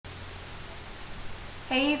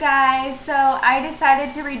Hey you guys, so I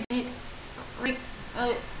decided to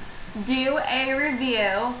do a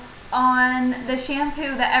review on the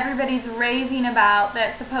shampoo that everybody's raving about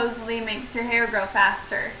that supposedly makes your hair grow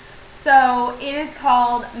faster. So it is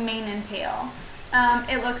called Mane and Tail.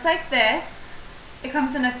 It looks like this. It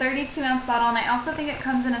comes in a 32-ounce bottle, and I also think it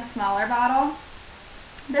comes in a smaller bottle.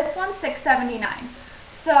 This one's $6.79.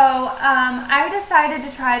 So I decided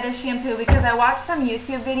to try this shampoo because I watched some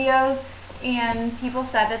YouTube videos and people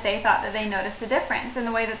said that they thought that they noticed a difference in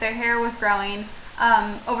the way that their hair was growing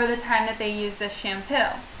over the time that they used this shampoo.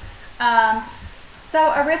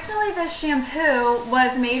 So originally this shampoo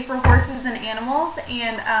was made for horses and animals,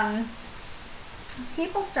 and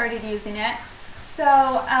people started using it.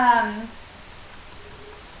 So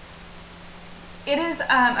it is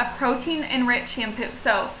a protein-enriched shampoo.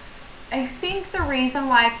 So I think the reason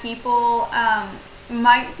why people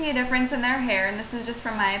might see a difference in their hair, and this is just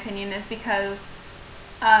from my opinion, is because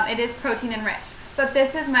it is protein enriched. But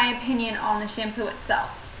this is my opinion on the shampoo itself.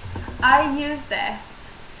 I use this,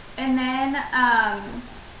 and then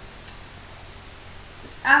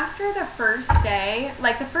after the first day,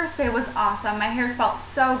 like the first day was awesome. My hair felt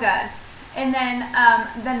so good. And then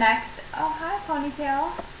the next, oh hi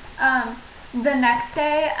ponytail. The next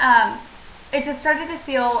day, it just started to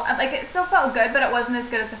feel like it still felt good, but it wasn't as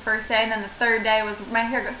good as the first day. And then the third day was my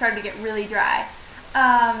hair started to get really dry.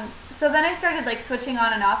 So then I started like switching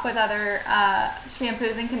on and off with other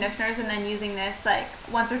shampoos and conditioners, and then using this like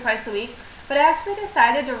once or twice a week. But I actually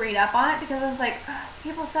decided to read up on it because I was like,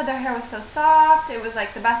 people said their hair was so soft. It was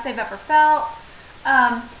like the best they've ever felt.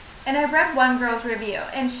 And I read one girl's review,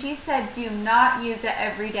 and she said do not use it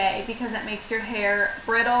every day because it makes your hair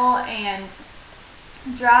brittle and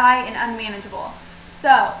dry and unmanageable. So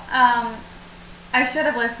I should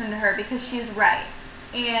have listened to her because she's right.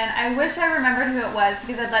 And I wish I remembered who it was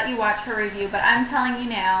because I'd let you watch her review, but I'm telling you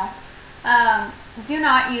now, do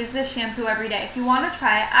not use this shampoo every day. If you want to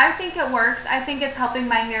try it, I think it works. I think it's helping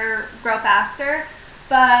my hair grow faster.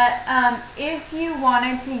 But if you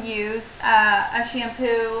wanted to use a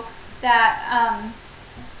shampoo that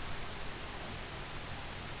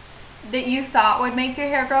that you thought would make your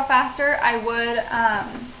hair grow faster, I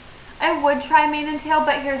would try Mane and Tail.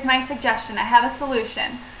 But here's my suggestion. I have a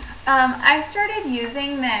solution. I started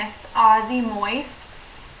using this Aussie Moist,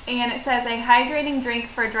 and it says a hydrating drink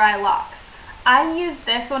for dry locks. I use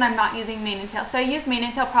this when I'm not using Mane and Tail. So I use Mane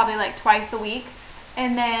and Tail probably like twice a week,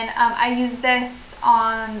 and then I use this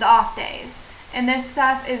on the off days. And this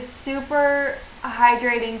stuff is super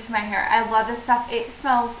hydrating to my hair. I love this stuff. It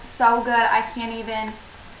smells so good. I can't even.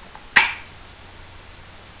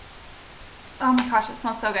 Oh my gosh, it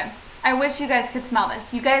smells so good. I wish you guys could smell this.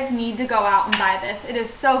 You guys need to go out and buy this. It is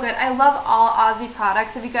so good. I love all Aussie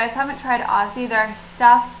products. If you guys haven't tried Aussie, their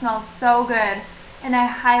stuff smells so good. And I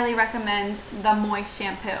highly recommend the Moist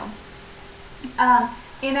shampoo.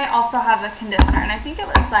 And I also have a conditioner, and I think it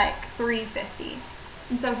was like $3.50.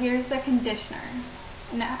 And so here's the conditioner.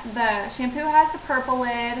 Now, the shampoo has the purple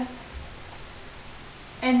lid,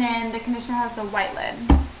 and then the conditioner has the white lid.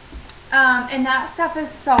 And that stuff is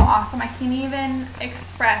so awesome. I can't even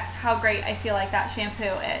express how great I feel like that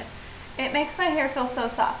shampoo is. It makes my hair feel so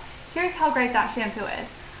soft. Here's how great that shampoo is.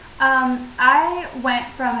 I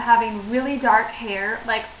went from having really dark hair,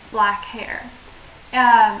 like black hair,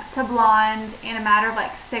 to blonde in a matter of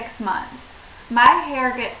like 6 months. My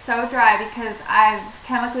hair gets so dry because I've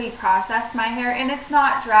chemically processed my hair, and it's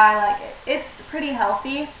not dry, like it's pretty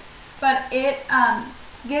healthy, but it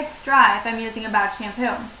gets dry if I'm using a bad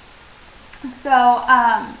shampoo. So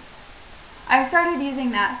I started using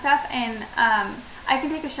that stuff, and I can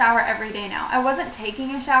take a shower every day now. I wasn't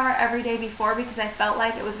taking a shower every day before because I felt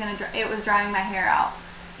like it was drying my hair out,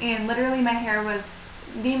 and literally my hair was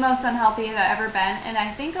the most unhealthy it's ever been. And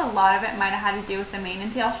I think a lot of it might have had to do with the Mane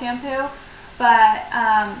and Tail shampoo, but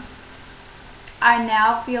I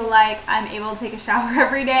now feel like I'm able to take a shower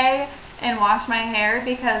every day and wash my hair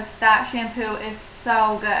because that shampoo is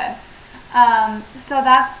so good. So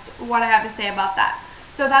that's what I have to say about that.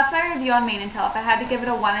 So that's my review on Mane and Tail. If I had to give it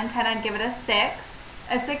a 1 in 10, I'd give it a 6.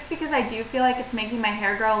 A 6 because I do feel like it's making my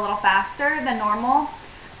hair grow a little faster than normal.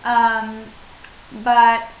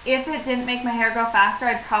 But if it didn't make my hair grow faster,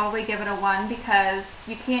 I'd probably give it a 1 because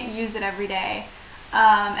you can't use it every day.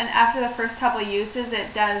 And after the first couple uses,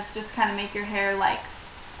 it does just kind of make your hair like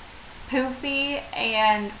poofy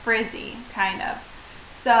and frizzy, kind of.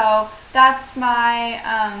 So that's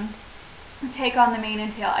my take on the Mane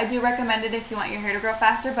and Tail. I do recommend it if you want your hair to grow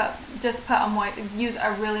faster, but just use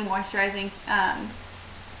a really moisturizing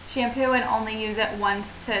shampoo and only use it once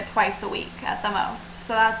to twice a week at the most.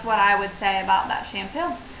 So that's what I would say about that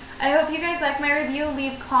shampoo. I hope you guys like my review.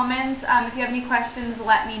 Leave comments. If you have any questions,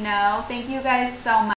 let me know. Thank you guys so much.